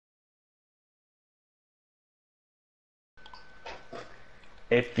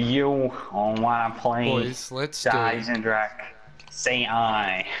If you wanna play Boys, let's do Dies it. and Drac, say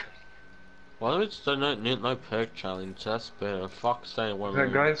I. Why do it's no perk challenge? That's better. Fuck staying one Okay,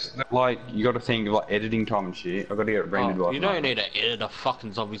 minute. guys, like, you gotta think of like editing time and shit. I gotta get it rendered Oh, by you tonight. don't need to edit a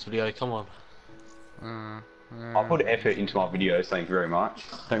fucking zombies video. Come on. I put effort into my videos, thank you very much.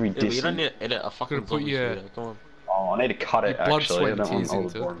 Don't be Yeah, but you don't dissing. need to edit a fucking put zombies your- video. Come on. Oh, I need to cut it Your blood, actually. sweat, I and don't want tears all the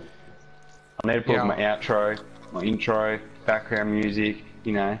into it. boring. I need to put Yeah. my outro, my intro, background music,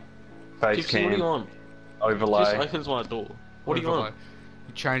 you know, face Gypsy, what are you cam, on? overlay. Just opens my door. What are you on?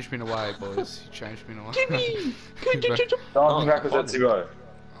 You changed me in a way, boys. You changed me in a way. Dies and Drac with Zetsubou.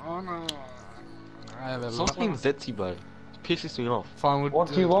 Oh no. I have a Stop saying Zetsubou. It pisses me off. Fine, What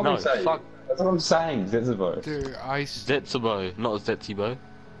do you want me No, to say? fuck. That's what I'm saying, Zetsubou. Dude, Zetsubou, not Zetsubou.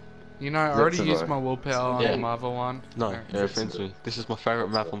 you know, I already Zetsubou. used my willpower on Yeah. the mother one. No, Yeah. it offends me. This is my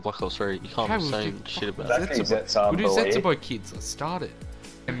favourite map on Black Ops 3. You can't Okay, be we'll saying do- shit about That it. thing's We'll do Zetsubou. Zetsubou Kids. Let's start it.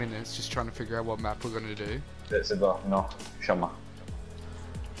 10 minutes just trying to figure out what map we're gonna do. Zetsubou, no, Shima.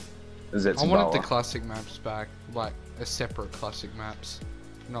 I Zetsubou. wanted the classic maps back, like a separate classic maps,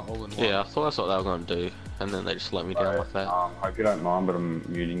 not all in one. Yeah, I thought that's what they were going to do, and then they just let me down like that. Hope you don't mind, but I'm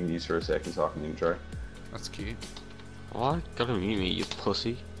muting you for a second so I can intro. That's cute. Why? Gotta mute me, you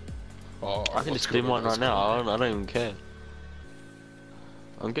pussy. Oh, I can just do mine right now, I don't even care.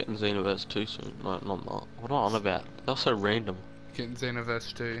 I'm getting Xenoverse 2 soon. No, not. What am I on about? That was so random. Getting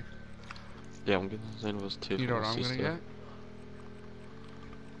Xenoverse 2. Yeah, I'm getting Xenoverse 2 You know what I'm gonna get?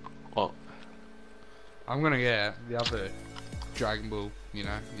 What? I'm gonna get the other Dragon Ball, you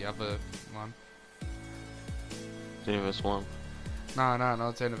know, the other one. Xenoverse 1. No, not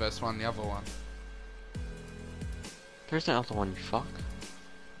Xenoverse 1, the other one. There's no other one, you fuck.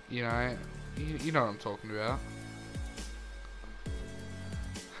 You know, you know what I'm talking about.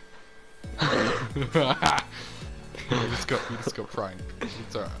 you just got pranked.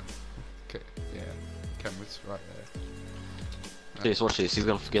 It's alright. Okay, yeah. Camera's right there. Jeez, watch this, he's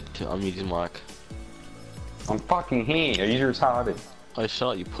gonna forget to unmute his mic. I'm fucking here, are you retarded? Oh,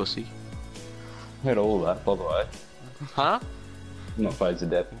 shut up, you pussy. Heard all that, by the way. Huh? I'm not phased to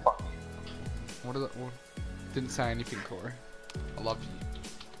death. Fuck. What didn't say anything, Corey. I love you.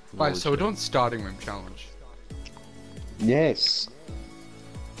 No, Right, so we're doing starting room challenge. Yes.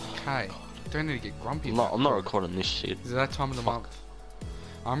 Okay. Don't need to get grumpy. I'm not about it. recording this shit. Is it that time of the month?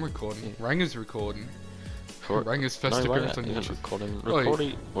 I'm recording. Ranga's recording. Ranga's first No way, appearance on isn't YouTube.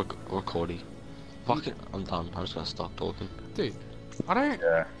 recording. Recording. Fuck it, I'm done. I'm just gonna stop talking. Dude, I don't.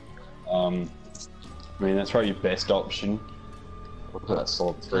 Yeah. I mean, that's probably your best option. I'll put that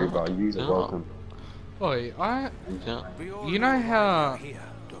solid 3, but use it Yeah. welcome. Oi, Yeah. you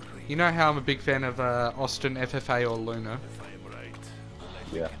know how I'm a big fan of Austin FFA or Luna.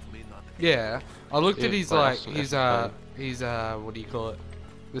 Yeah. Yeah, I looked Yeah, at his by like Austin his FFA. what do you call it?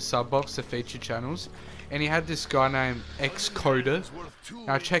 The sub box, the featured channels, and he had this guy named Xcoder.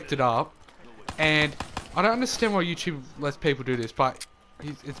 I checked it up, and I don't understand why YouTube lets people do this, but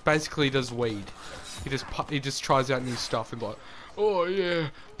it's basically does weed. He just tries out new stuff and like, oh yeah,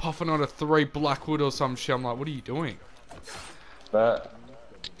 puffing on a 3 Blackwood or some shit. I'm like, what are you doing? But,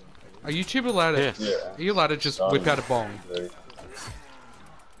 Are YouTube allowed to? Yes. yeah. Are you allowed to just whip out a bong? Yeah.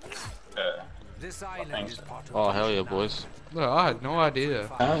 This island is part of Oh hell yeah, boys. No, I had no idea.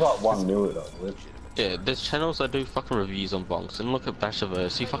 I have like 1 mil of that, which. Yeah, there's channels that do fucking reviews on bonks, and look at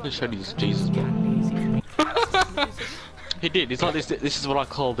Bashaverse. He fucking showed his Jesus bong. He did. He's like, this is what I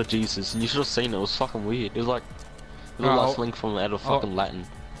call the Jesus, and you should have seen it. It was fucking weird. It was like a little Oh. link from out of fucking Latin.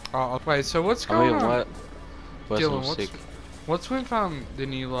 Oh, wait. So what's I going mean, on? what? Where's Dylan, I'm sick? what's with the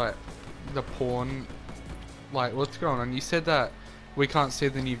new like the porn? Like, what's going on? You said that we can't see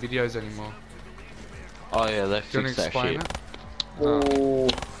the new videos anymore. Oh yeah, they Do you want fixed to that explain shit. it? Oh.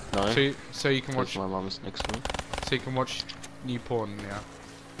 No, So you can watch my mum's next to me. new porn now.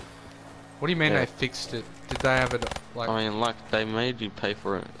 What do you mean Yeah. they fixed it? Did they have it like? I mean, like they made you pay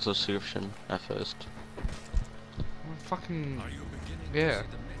for a subscription at first. Fucking yeah.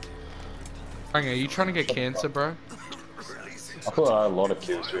 Hang on, are you trying to get cancer, bro? I thought I had a lot of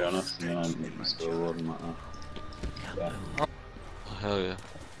kills, to be honest, and then I still a lot of them like that. Yeah. Oh hell yeah!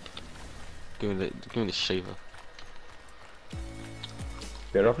 Give me the Shiva.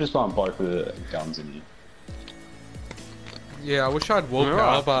 Better off just buying both of the guns in here. Yeah, I wish I had willpower,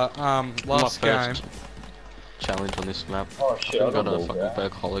 Alright. but last My game. first challenge on this map. Oh shit, I I got a got fucking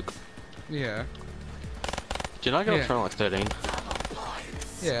alcoholic. Yeah. Did I get Yeah. up around like 13?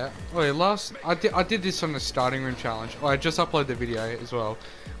 Yeah. Oh yeah, I did this on the starting room challenge. Oh, I just uploaded the video as well.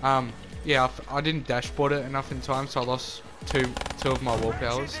 Yeah, I didn't dashboard it enough in time, so I lost two of my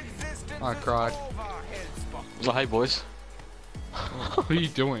willpowers. I cried. Oh hey boys. What are you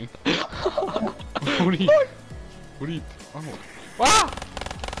doing? What are you? Oh. Ah!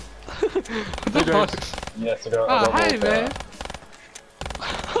 What the fuck? Yes, I got Oh, hey willpower. man.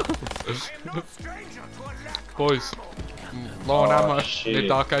 Boys, low on ammo. shit. Need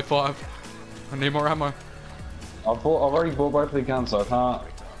Dark A5. I need more ammo. I've already bought both of the guns, so I can't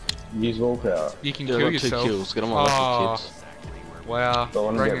use willpower. You can Yeah, kill I got 2 yourself. kills. Get on my left, kids. Wow. So I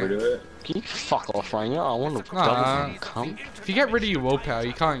want to Bring get it. rid of it. Can you fuck off right now? I want to Nah. double cum. If you get rid of your willpower,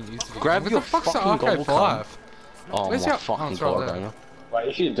 you can't use it. Grab what your the fuck's the fucking gobble AK5? Oh Where's my your- fucking it's right god, there. Ranger. Wait,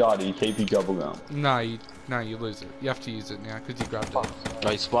 if you die, do you keep your gobble gun? No, you lose it. You have to use it now because you grabbed it.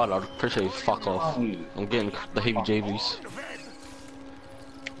 Hey, Spider, I'd appreciate you fuck off. I'm getting the heebie-jeebies.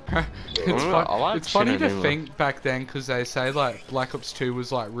 It's funny to anyway. think back then because they say like Black Ops 2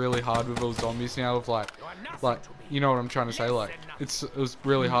 was like really hard with all zombies now with like you know what I'm trying to say, like it was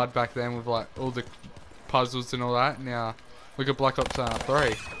really hard back then with like all the puzzles and all that. Now look at Black Ops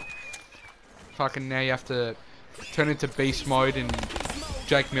 3. Fucking now you have to turn into beast mode and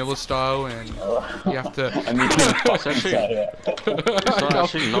Jake Miller style, and you have to. And you can fucking actually- say it. It's not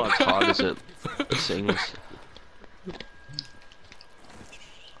actually not as hard as it seems.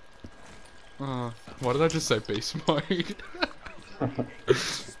 Why did I just say beast mode?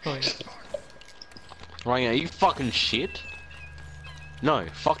 Ranger, are you fucking shit? No,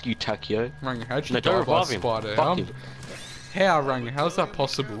 fuck you, Takio. Ranger, how'd you No, die don't by a revive him. spider? Fuck him. How, Ranger? How's that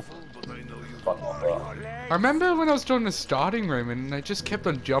possible? Fucking fuck. I remember when I was doing the starting room and they just kept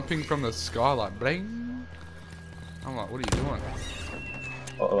on jumping from the sky like bling. I'm like, what are you doing?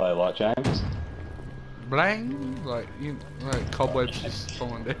 What are they like, James? Blang, like cobwebs just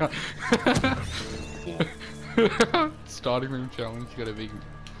falling down. Starting room challenge. You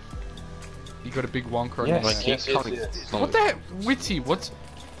got a big wonker on your Yes, head. yes, yes, Coming. yes. What the Witty? What's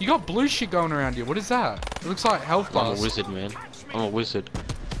you got blue shit going around here? What is that? It looks like health I'm bars. a wizard, man. I'm a wizard.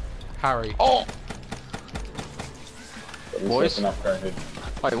 Harry. Oh! Boys. Boys.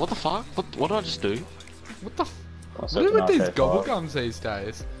 Upgraded. Wait, what the fuck? What did I just do? What the? What's What are up, with these an gobble AK5? gums these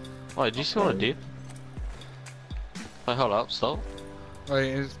days? Wait, did you see what I did? Wait, hold up, stop. Like,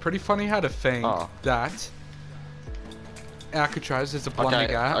 it's pretty funny how to think Oh. that Alcatraz is a blunder Okay,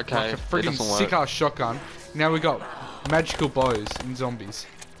 gap, okay, like a it freaking doesn't work. sick ass shotgun. Now we got magical bows and zombies.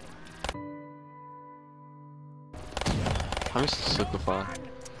 I missed the simplify.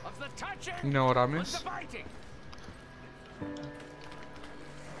 You know what I miss?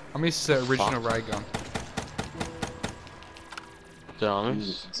 I miss the original ray gun. Did I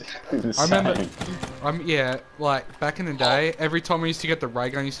miss? I remember, yeah, like back in the day, every time I used to get the ray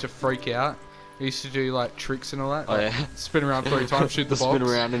gun, I used to freak out. I used to do like tricks and all that. Oh, Like, yeah. spin around 3 times, shoot the box. Spin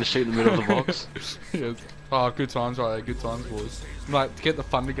around and shoot in the middle of the box. Yeah. Oh, good times, right? Good times, boys. Like to get the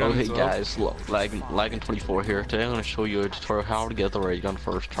thunder gun Okay as well. guys, look, lagging 24 here. Today I'm going to show you a tutorial how to get the ray gun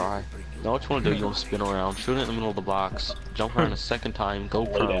first try. Now what you want to do, you want to spin around, shoot it in the middle of the box, jump around a second time, go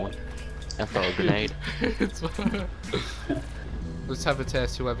prone, and throw a grenade. It's Let's have a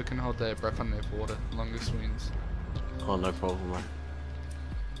test. Whoever can hold their breath underwater longest wins. Oh, no problem, man.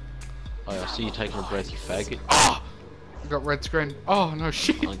 Oh yeah, I see you taking a breath, you faggot. I got red screen. Oh no,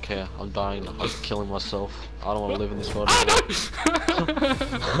 shit. I don't care, I'm dying, I'm killing myself. I don't want to live in this world.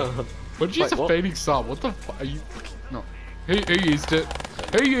 What did you use Wait, a what? fading sub? What the fuck are you? No. Who used it?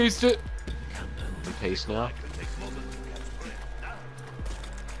 Who used it? In peace now.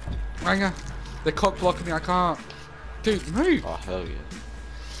 Ranger, they're cock blocking me. I can't. Dude, move. Oh, hell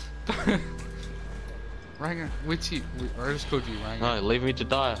yeah. Ranger, Witchy. I just called you Ranger. No, leave me to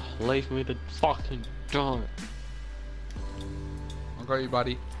die. Leave me to fucking die. I got you,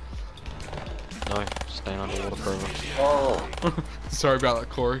 buddy. No, stay underwater forever. Oh. Sorry about that,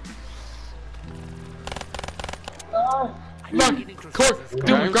 Corey. No, Corey,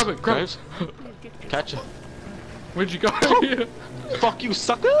 dude, grab it, grab it. James, catch it. Where'd you go? Fuck you,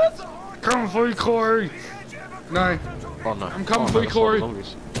 sucker! Come for you, Corey. No, Oh no. I'm coming oh, for no, you, that's not Corey. the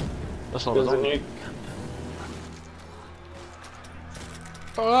zombies. That's not the There's a zombies. new...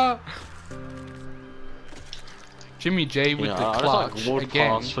 ah. Jimmy J with Yeah, the I just clutch like walked again.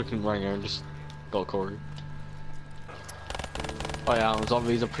 past freaking Ranger and just got Corey. Oh yeah,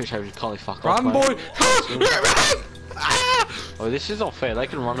 zombies, I'm pretty sure you can't fuck off, Run, mate. boy! Oh, this is not fair. They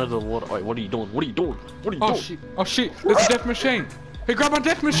can run into the water. Wait, what are you doing? What are you doing? What are you Oh doing? shit! Oh shit! There's a death machine. Who grabbed my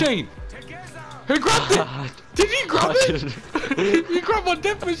death machine? Who grabbed it? Did you grab it? You grabbed my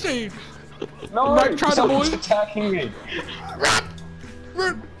death machine. No, Mike, try to someone's avoid. attacking me.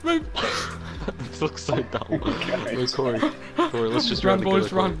 Run, move. This looks so dumb. Hey, Corey, let's just Run, run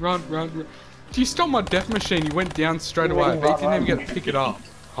boys, run, run, run, run. You stole my death machine. You went down straight away. But you didn't even get to pick it up.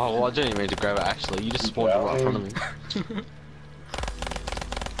 Oh, well, I didn't even mean to grab it actually. You just spawned it right in front of me.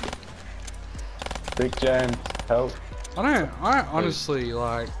 Quick, James, help. I honestly,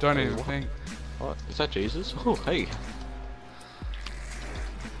 like, don't even think. What? Is that Jesus? Oh, hey.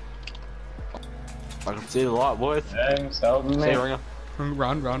 I can see the light, boys. James, help me. See Ringer.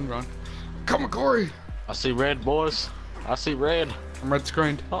 Run, run, run. Come on, Corey. I see red, boys. I see red. I'm red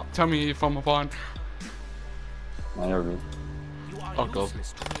screened. Oh. Tell me if I'm fine. No, you're good. Oh, God.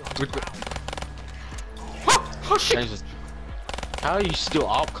 With the... Oh, shit. James, how are you still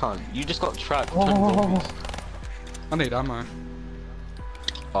up, cunt? You just got trapped. Oh. I need ammo.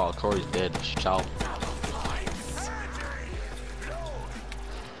 Oh, Corey's dead. Shout.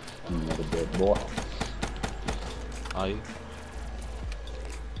 Another dead boy. Are you?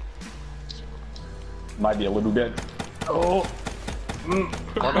 Maybe a little bit. Oh.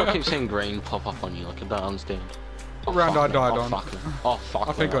 Why do I keep seeing green pop up on you? Like, I don't understand. What round I died on? Fuck. Oh, fuck.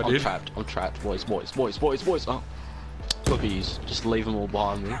 I think man. I did. I'm trapped. I'm trapped. Boys, boys, boys, boys, boys. Oh. Cookies. Just leave them all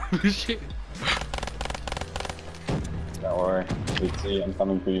behind me. Shit. Don't worry. See, I'm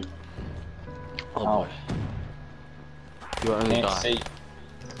coming for you. Oh, boy. You only Can't die. see.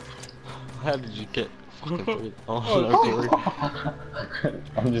 How did you get fucking through? Oh, Oh, no, Corey.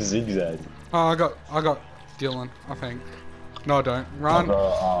 I'm just zigzagging. Oh, I got Dylan, I think. No, I don't. Run.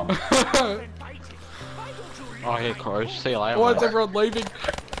 Oh, yeah, Corey. See you later. Why is mate. everyone leaving?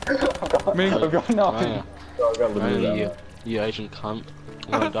 Me. I've got nothing. Yeah. Oh, I've got a little bit of You, that. you Asian cunt.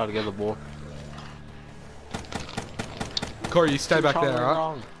 We're gonna die together, boy. Corey, you stay back there, alright?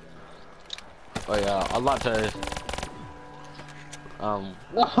 Wrong. Oh yeah, I'd like to say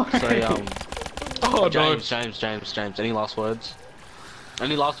Oh James. Any last words?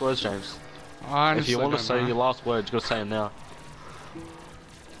 Any last words, James? no. I If you want to honestly say don't your know. last words, you gotta say them now.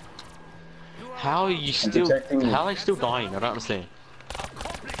 How are you still? detecting you. How are you still dying? I don't understand.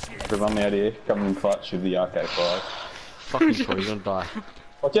 Because I'm out here, coming in clutch with the RK5. Fuck you, Corey, you're gonna die.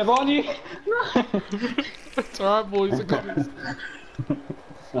 Watch out behind you! It's alright, boys. I got this.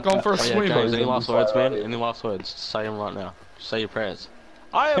 Going for a Oh yeah, swim. James. Any boys. last words, man? Any last words? Say them right now. Say your prayers.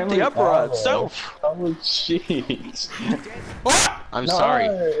 I am Can the we- Emperor oh. itself. Oh shit! I'm No. sorry.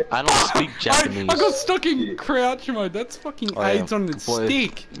 I don't speak Japanese. I got stuck in crouch mode. That's fucking Oh, yeah. AIDS on the Boy,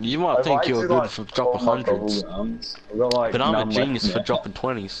 stick. You might think you're good for dropping hundreds, I've got like but I'm a numb genius left for now. dropping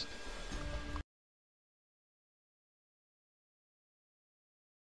 20s.